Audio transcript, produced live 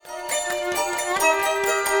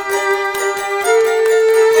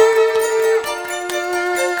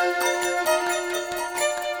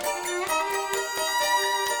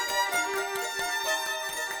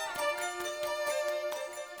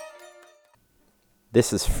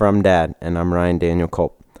This is From Dad, and I'm Ryan Daniel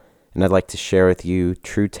Culp, and I'd like to share with you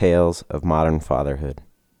true tales of modern fatherhood.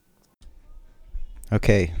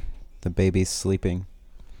 Okay, the baby's sleeping,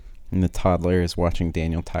 and the toddler is watching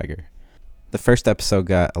Daniel Tiger. The first episode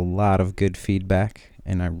got a lot of good feedback,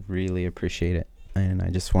 and I really appreciate it, and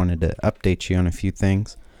I just wanted to update you on a few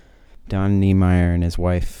things. Don Niemeyer and his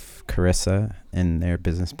wife, Carissa, and their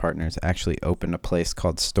business partners actually opened a place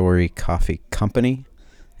called Story Coffee Company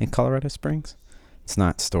in Colorado Springs. It's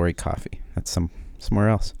not Story Coffee. That's somewhere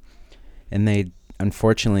else. And they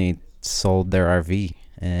unfortunately sold their RV,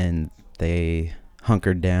 and they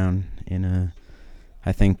hunkered down in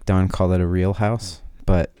I think Don called it a real house,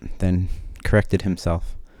 but then corrected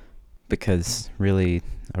himself because really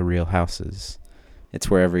a real house it's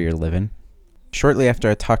wherever you're living. Shortly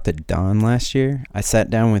after I talked to Don last year, I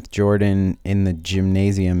sat down with Jordan in the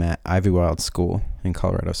gymnasium at Ivywild School in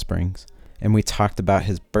Colorado Springs, and we talked about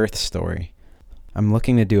his birth story. I'm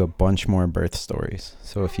looking to do a bunch more birth stories,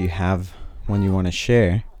 so if you have one you want to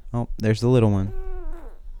share... Oh, there's the little one.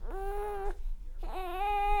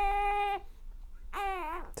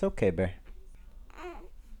 It's okay, Bear.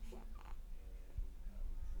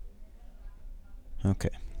 Okay.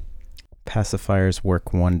 Pacifiers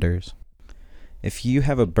work wonders. If you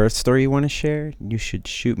have a birth story you want to share, you should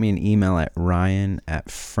shoot me an email at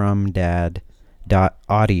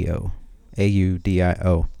ryan@fromdad.audio,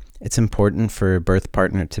 AUDIO. It's important for a birth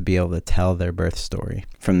partner to be able to tell their birth story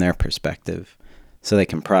from their perspective so they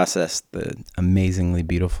can process the amazingly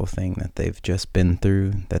beautiful thing that they've just been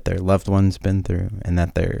through, that their loved one's been through, and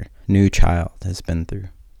that their new child has been through.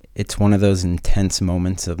 It's one of those intense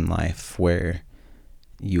moments in life where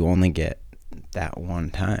you only get that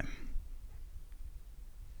one time.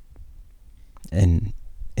 And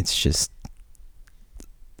it's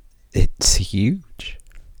huge.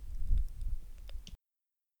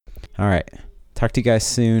 All right. Talk to you guys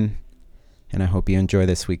soon, and I hope you enjoy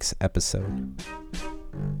this week's episode.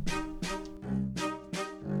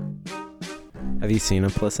 Have you seen a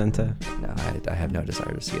placenta? No, I have no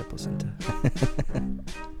desire to see a placenta.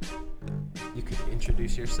 You could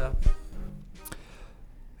introduce yourself.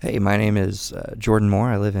 Hey, my name is Jordan Moore.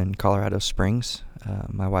 I live in Colorado Springs.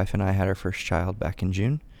 My wife and I had our first child back in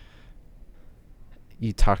June.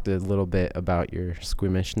 You talked a little bit about your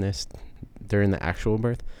squeamishness during the actual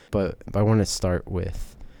birth, but I want to start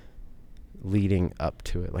with leading up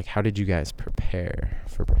to it. Like, how did you guys prepare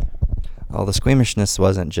for birth? Well, the squeamishness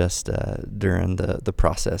wasn't just during the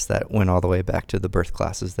process. That went all the way back to the birth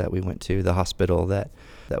classes that we went to, the hospital that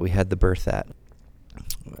we had the birth at.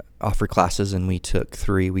 Offered classes, and we took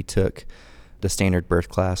 3. We took the standard birth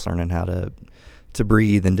class, learning how to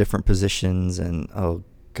breathe in different positions, and oh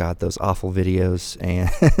God, those awful videos. And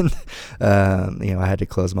I had to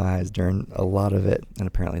close my eyes during a lot of it, and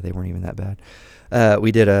apparently they weren't even that bad.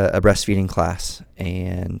 We did a breastfeeding class,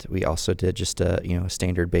 and we also did just a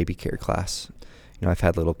standard baby care class. I've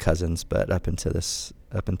had little cousins, but up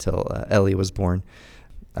until Ellie was born,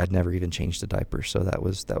 I'd never even changed a diaper, so that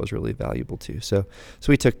was really valuable too. So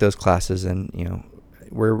we took those classes, and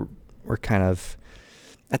we're kind of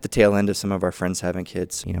at the tail end of some of our friends having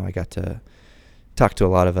kids. I got to talk to a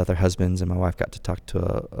lot of other husbands, and my wife got to talk to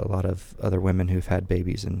a lot of other women who've had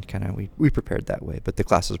babies, and kind of we prepared that way. But the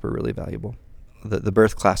classes were really valuable. The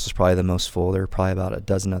birth class was probably the most full. There were probably about a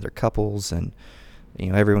dozen other couples, and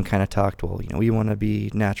everyone kind of talked, well, we want to be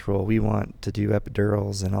natural, we want to do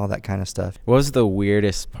epidurals and all that kind of stuff. What was the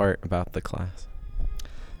weirdest part about the class?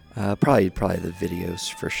 Probably the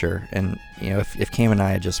videos for sure. And if Cam and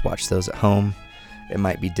I had just watched those at home, it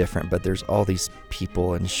might be different. But there's all these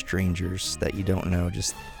people and strangers that you don't know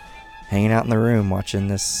just hanging out in the room watching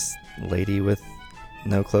this lady with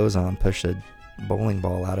no clothes on push a bowling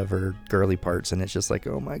ball out of her girly parts, and it's just like,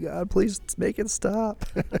 oh my God, please make it stop.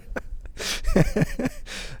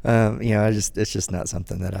 It's just not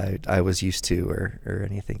something that I was used to or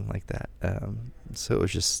anything like that. So it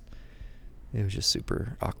was just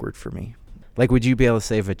super awkward for me. Like, would you be able to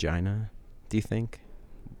say vagina, do you think?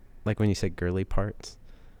 Like when you say girly parts?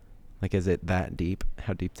 Like, is it that deep?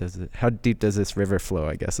 How deep does this river flow,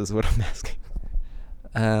 I guess, is what I'm asking.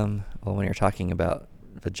 Well, when you're talking about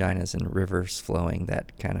vaginas and rivers flowing,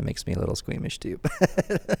 that kind of makes me a little squeamish too.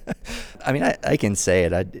 I mean, I can say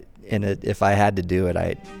it. If I had to do it,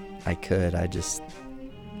 I could. I just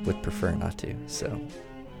would prefer not to. So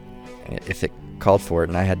if it called for it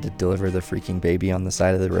and I had to deliver the freaking baby on the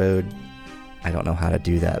side of the road, I don't know how to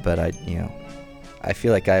do that. But I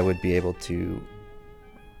feel like I would be able to,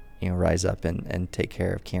 rise up and take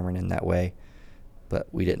care of Cameron in that way. But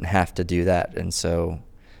we didn't have to do that, and so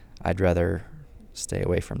I'd rather stay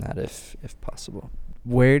away from that if possible.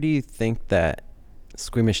 Where do you think that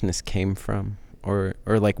squeamishness came from, or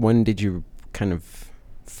like when did you kind of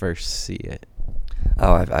first see it?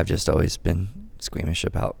 Oh, I've just always been squeamish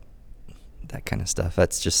about that kind of stuff. I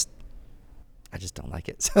just don't like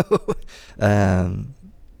it. So,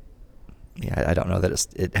 yeah, I don't know that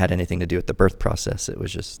it had anything to do with the birth process. It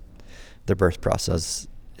was just the birth process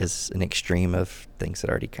is an extreme of things that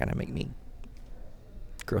already kind of make me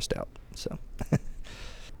grossed out. So,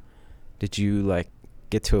 did you like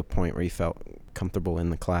get to a point where you felt comfortable in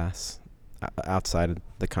the class outside of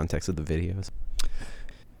the context of the videos?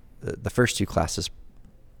 The first 2 classes,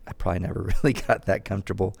 I probably never really got that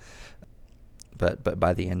comfortable, but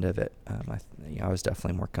by the end of it, I was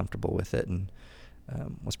definitely more comfortable with it, and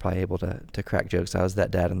was probably able to crack jokes. I was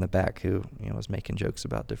that dad in the back who was making jokes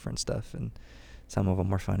about different stuff, and some of them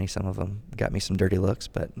were funny, some of them got me some dirty looks,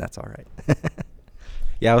 but that's all right.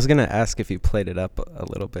 Yeah, I was gonna ask if you played it up a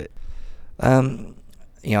little bit.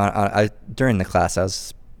 I during the class, I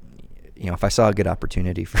was, if I saw a good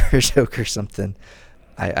opportunity for a joke or something,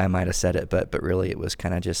 I might have said it, but really it was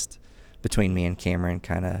kind of just between me and Cameron,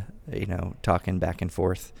 kind of, talking back and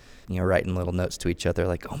forth, writing little notes to each other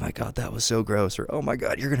like, oh my God, that was so gross, or oh my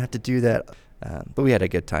God, you're going to have to do that. But we had a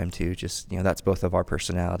good time too. Just, that's both of our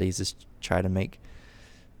personalities, is try to make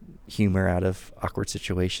humor out of awkward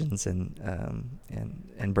situations, and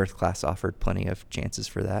birth class offered plenty of chances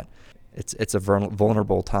for that. It's a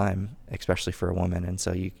vulnerable time, especially for a woman. And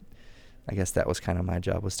so I guess that was kind of my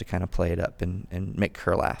job, was to kind of play it up and make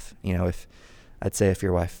her laugh. If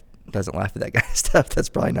your wife doesn't laugh at that kind of stuff, that's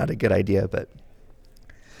probably not a good idea. But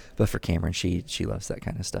for Cameron, she loves that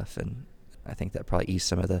kind of stuff, and I think that probably eased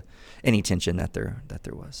some of any tension that there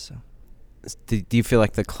was. So, do you feel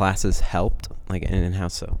like the classes helped, like, and how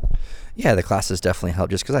so? Yeah, the classes definitely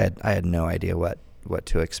helped, just because I had no idea what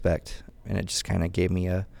to expect, and it just kind of gave me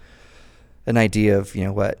an idea of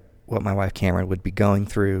what my wife Cameron would be going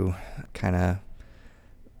through, kind of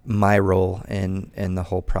my role in the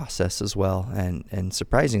whole process as well. And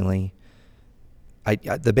surprisingly,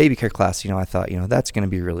 the baby care class, I thought, that's going to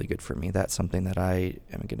be really good for me. That's something that I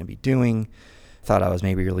am going to be doing. Thought I was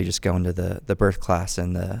maybe really just going to the birth class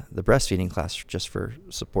and the breastfeeding class just for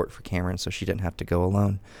support for Cameron, so she didn't have to go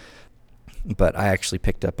alone. But I actually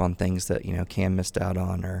picked up on things that, Cam missed out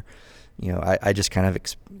on, or, I just kind of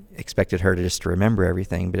expected her to just remember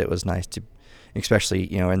everything. But it was nice to,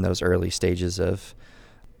 especially, in those early stages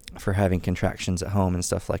for having contractions at home and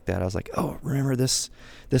stuff like that. I was like, oh, remember this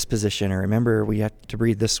position, or remember we have to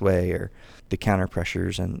breathe this way, or the counter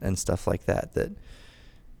pressures and stuff like that,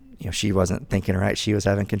 she wasn't thinking right. She was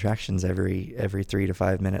having contractions every 3 to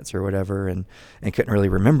 5 minutes or whatever, and couldn't really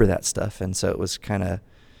remember that stuff. And so it was kind of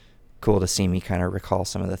cool to see me kind of recall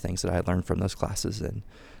some of the things that I learned from those classes, and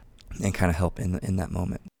kind of help in that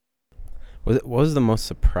moment. What was the most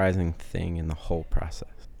surprising thing in the whole process?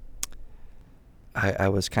 I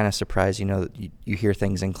was kind of surprised, you hear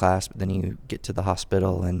things in class, but then you get to the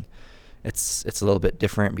hospital and it's a little bit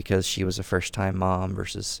different, because she was a first-time mom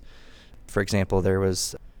versus, for example,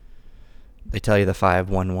 they tell you the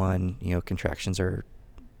 5-1-1, contractions are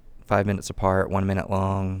 5 minutes apart, 1 minute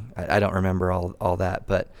long. I don't remember all that,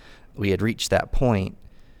 but we had reached that point.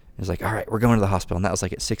 It was like, all right, we're going to the hospital. And that was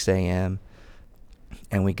like at 6 a.m.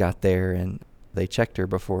 And we got there, and they checked her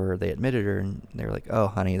before they admitted her, and they were like, oh,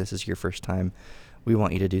 honey, this is your first time. We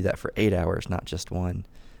want you to do that for 8 hours, not just 1.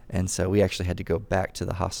 And so we actually had to go back to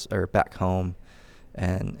back home.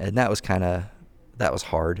 And that was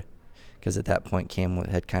hard, because at that point, Cam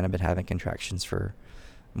had kind of been having contractions for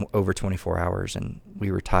over 24 hours, and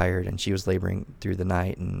we were tired, and she was laboring through the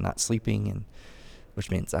night and not sleeping, and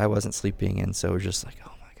which means I wasn't sleeping. And so it was just like,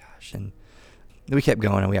 oh my gosh. And we kept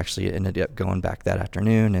going, and we actually ended up going back that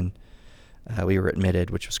afternoon, and we were admitted,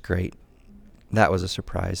 which was great. That was a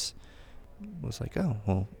surprise. It was like, oh,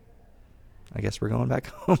 well, I guess we're going back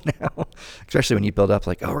home now. Especially when you build up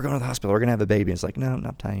like, oh, we're going to the hospital, we're going to have a baby. It's like, no,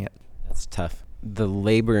 not time yet. That's tough. The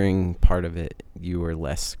laboring part of it, you were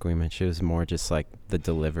less squeamish. It was more just like the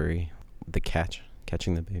delivery, the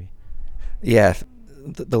catching the baby. Yeah,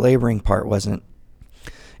 the laboring part wasn't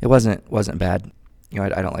bad.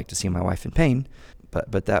 I don't like to see my wife in pain,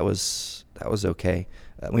 but that was okay.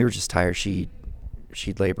 We were just tired. She'd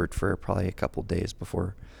labored for probably a couple days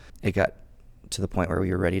before it got to the point where we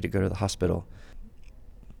were ready to go to the hospital.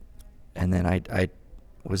 And then I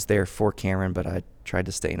was there for Cameron, but I tried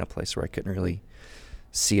to stay in a place where I couldn't really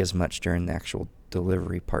see as much during the actual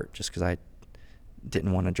delivery part, just because I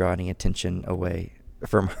didn't want to draw any attention away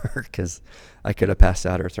from her, because I could have passed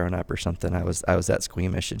out or thrown up or something. I was that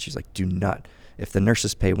squeamish, and she's like, do not, if the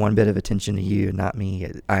nurses pay one bit of attention to you, not me,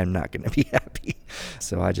 I'm not going to be happy. baby.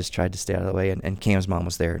 So I just tried to stay out of the way. And Cam's mom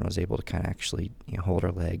was there and was able to kind of actually, hold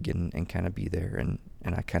her leg and kind of be there. And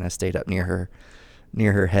I kind of stayed up near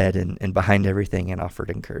her head and behind everything and offered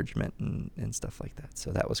encouragement and stuff like that.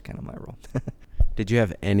 So that was kind of my role. Did you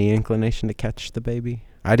have any inclination to catch the baby?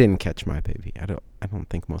 I didn't catch my baby. I don't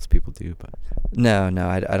think most people do, but No,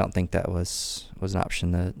 I don't think that was an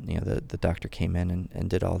option. The doctor came in and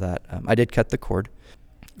did all that. I did cut the cord,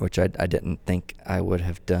 which I didn't think I would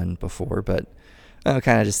have done before, but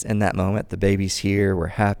kind of just in that moment, the baby's here, we're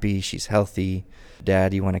happy, she's healthy.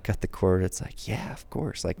 Dad, you want to cut the cord? It's like, yeah, of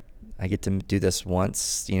course. Like, I get to do this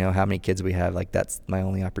once. How many kids we have? Like, that's my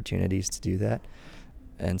only opportunities to do that.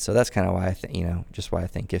 And so that's kind of why I think, just why I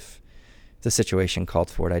think if the situation called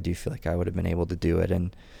for it, I do feel like I would have been able to do it.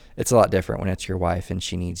 And it's a lot different when it's your wife and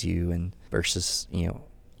she needs you, and versus, when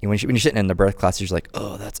you're sitting in the birth class, you're like,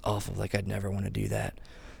 oh, that's awful. Like, I'd never want to do that.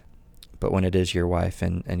 But when it is your wife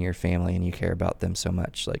and your family and you care about them so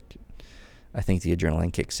much, like, I think the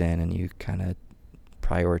adrenaline kicks in and you kind of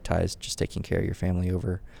prioritize just taking care of your family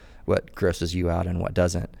over what grosses you out and what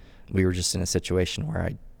doesn't. We were just in a situation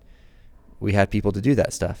where we had people to do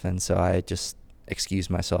that stuff. And so I just excused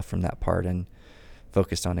myself from that part and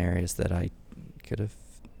focused on areas that I could have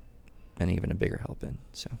been even a bigger help in.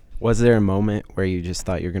 So, was there a moment where you just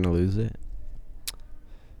thought you're going to lose it?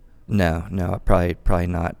 No, probably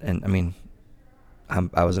not. And I mean,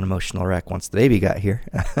 I was an emotional wreck once the baby got here.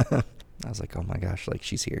 I was like, oh my gosh, like,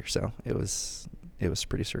 she's here. So it was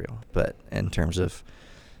pretty surreal. But in terms of,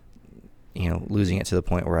 losing it to the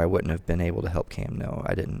point where I wouldn't have been able to help Cam, no,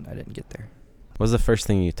 I didn't get there. What was the first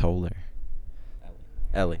thing you told her?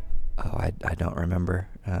 Ellie. Oh, I don't remember.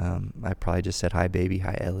 I probably just said, hi, baby,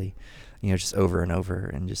 hi, Ellie, just over and over,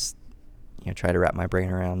 and just, try to wrap my brain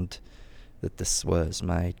around that this was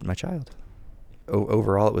my child.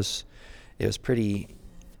 Overall, it was pretty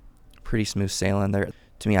smooth sailing there.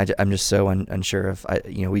 To me, I'm just so unsure of,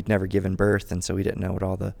 we'd never given birth, and so we didn't know what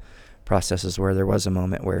all the processes were. There was a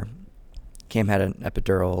moment where Cam had an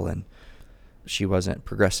epidural, and she wasn't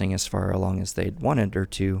progressing as far along as they'd wanted her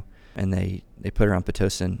to, and they put her on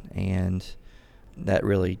Pitocin, and that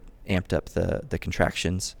really amped up the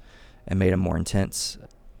contractions and made them more intense.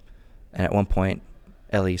 And at one point,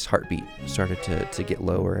 Ellie's heartbeat started to get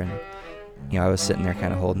lower, and I was sitting there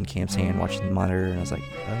kind of holding Cam's hand, watching the monitor, and I was like,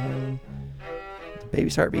 the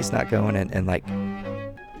baby's heartbeat's not going. And like,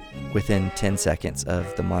 within 10 seconds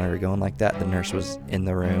of the monitor going like that, the nurse was in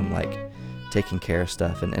the room, like, taking care of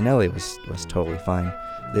stuff, and Ellie was totally fine.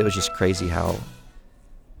 It was just crazy how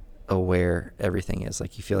aware everything is.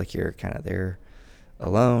 Like, you feel like you're kind of there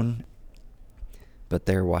alone, but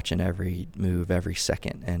they're watching every move, every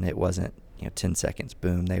second, and it wasn't 10 seconds,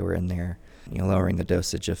 boom, they were in there, lowering the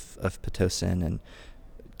dosage of Pitocin, and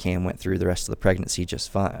Cam went through the rest of the pregnancy just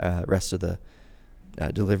fine, rest of the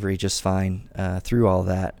delivery just fine. Through all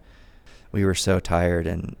that, we were so tired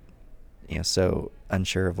and so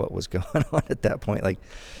unsure of what was going on at that point. Like,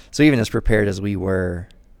 so even as prepared as we were,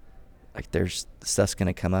 like, there's stuff's going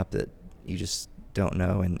to come up that you just don't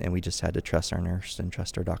know, and we just had to trust our nurse and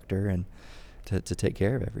trust our doctor and to take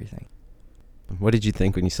care of everything. What did you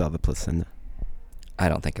think when you saw the placenta? I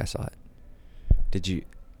don't think I saw it.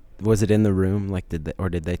 Was it in the room? Like, did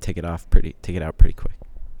they take it out pretty quick?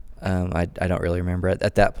 I don't really remember.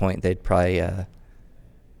 At that point, they'd probably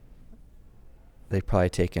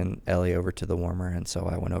taken Ellie over to the warmer, and so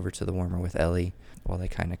I went over to the warmer with Ellie while they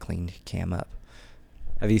kind of cleaned Cam up.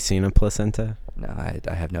 Have you seen a placenta? No,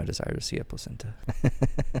 I have no desire to see a placenta.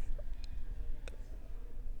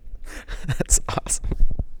 That's awesome.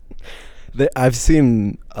 I've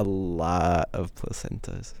seen a lot of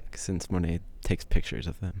placentas since Monet takes pictures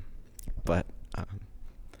of them. But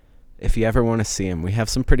if you ever want to see them, we have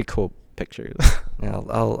some pretty cool pictures.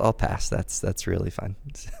 I'll pass. That's really fun.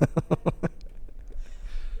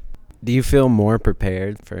 Do you feel more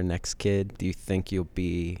prepared for next kid? Do you think you'll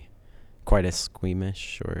be quite as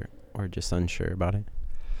squeamish or just unsure about it?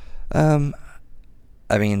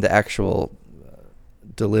 I mean, the actual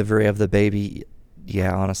delivery of the baby,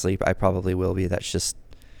 yeah, honestly, I probably will be. I just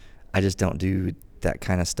don't do that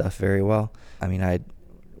kind of stuff very well. I mean,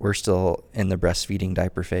 we're still in the breastfeeding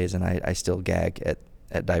diaper phase, and I still gag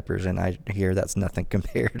at diapers, and I hear that's nothing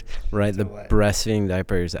compared. Right, the breastfeeding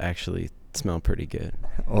diapers actually smell pretty good.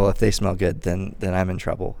 Well, if they smell good, then I'm in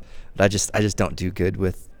trouble. But I just don't do good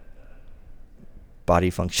with body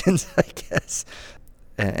functions, I guess.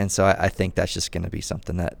 And so I think that's just going to be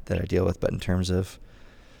something that I deal with. But in terms of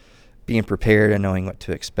being prepared and knowing what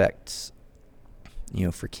to expect,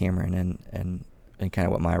 for Cameron and kind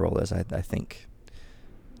of what my role is, I think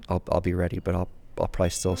I'll be ready, but I'll probably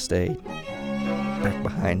still stay back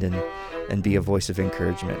behind and and be a voice of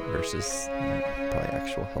encouragement versus probably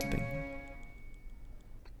actual helping.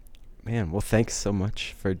 Man, well, thanks so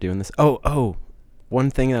much for doing this. Oh, one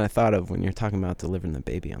thing that I thought of when you're talking about delivering the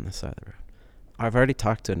baby on the side of the road. I've already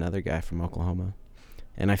talked to another guy from Oklahoma,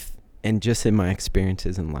 and just in my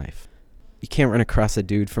experiences in life, you can't run across a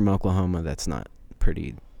dude from Oklahoma that's not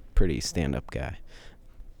pretty stand-up guy.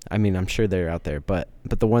 I mean, I'm sure they're out there, but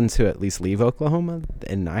the ones who at least leave Oklahoma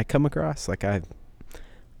and I come across, like I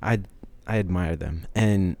admire them,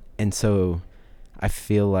 and so I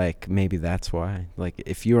feel like maybe that's why. Like,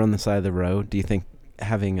 if you were on the side of the road, do you think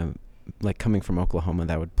having coming from Oklahoma,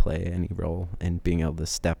 that would play any role in being able to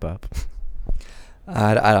step up?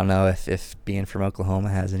 I don't know if being from Oklahoma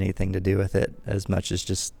has anything to do with it as much as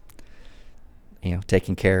just,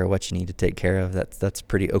 taking care of what you need to take care of. That's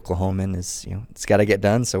pretty Oklahoman, is, it's got to get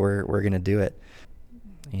done, so we're going to do it.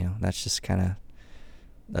 That's just kind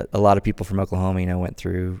of, a lot of people from Oklahoma, went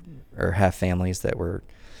through or have families that were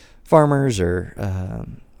farmers or,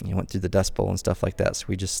 went through the Dust Bowl and stuff like that. So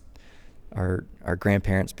we just, our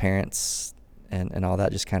grandparents, parents, and all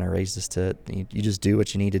that just kind of raised us to, you just do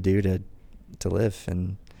what you need to do to live.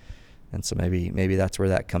 And so maybe that's where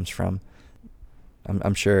that comes from.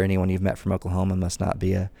 I'm sure anyone you've met from Oklahoma must not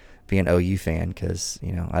be an OU fan, because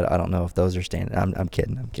I don't know if those are standing. I'm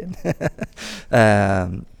kidding.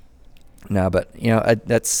 No, but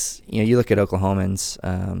that's you look at Oklahomans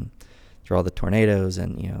through all the tornadoes,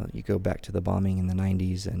 and you go back to the bombing in the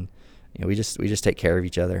 90s, and we just take care of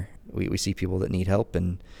each other. We see people that need help,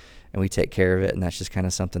 and we take care of it, and that's just kind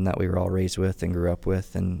of something that we were all raised with and grew up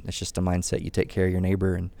with, and it's just a mindset. You take care of your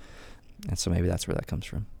neighbor, and so maybe that's where that comes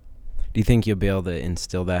from. Do you think you'll be able to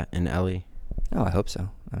instill that in Ellie? Oh, I hope so.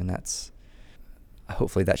 I mean,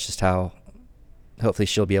 hopefully that's just how, hopefully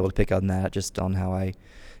she'll be able to pick on that, just on how I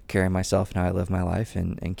carry myself and how I live my life,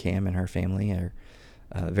 and Cam and her family are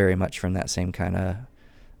very much from that same kind of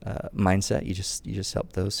mindset. You just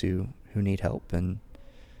help those who need help, and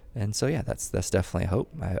so yeah, that's definitely a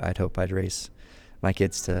hope. I'd hope I'd raise my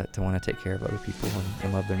kids to want to take care of other people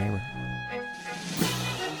and love their neighbor.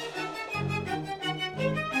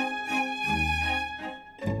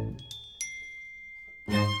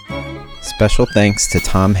 Special thanks to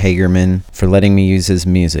Tom Hagerman for letting me use his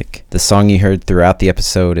music. The song you heard throughout the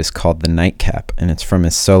episode is called The Nightcap, and it's from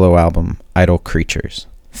his solo album, Idle Creatures.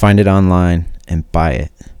 Find it online and buy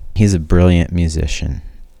it. He's a brilliant musician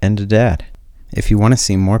and a dad. If you want to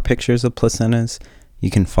see more pictures of placentas, you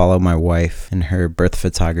can follow my wife and her birth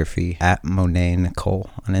photography at Monet Nicole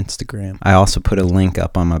on Instagram. I also put a link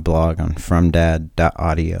up on my blog on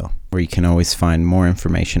fromdad.audio, where you can always find more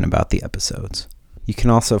information about the episodes. You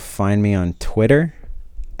can also find me on Twitter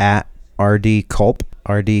at rdkulp,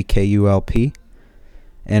 RDKULP,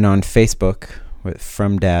 and on Facebook with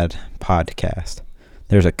From Dad Podcast.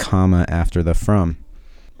 There's a comma after the from,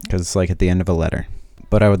 because it's like at the end of a letter.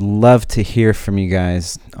 But I would love to hear from you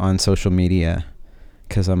guys on social media,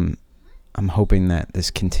 because I'm hoping that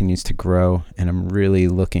this continues to grow, and I'm really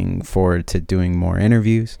looking forward to doing more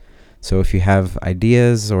interviews. So if you have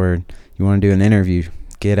ideas or you want to do an interview,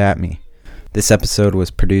 get at me. This episode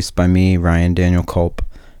was produced by me, Ryan Daniel Culp,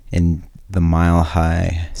 in the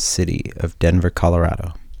mile-high city of Denver,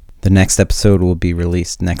 Colorado. The next episode will be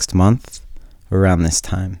released next month around this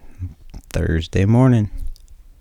time, Thursday morning.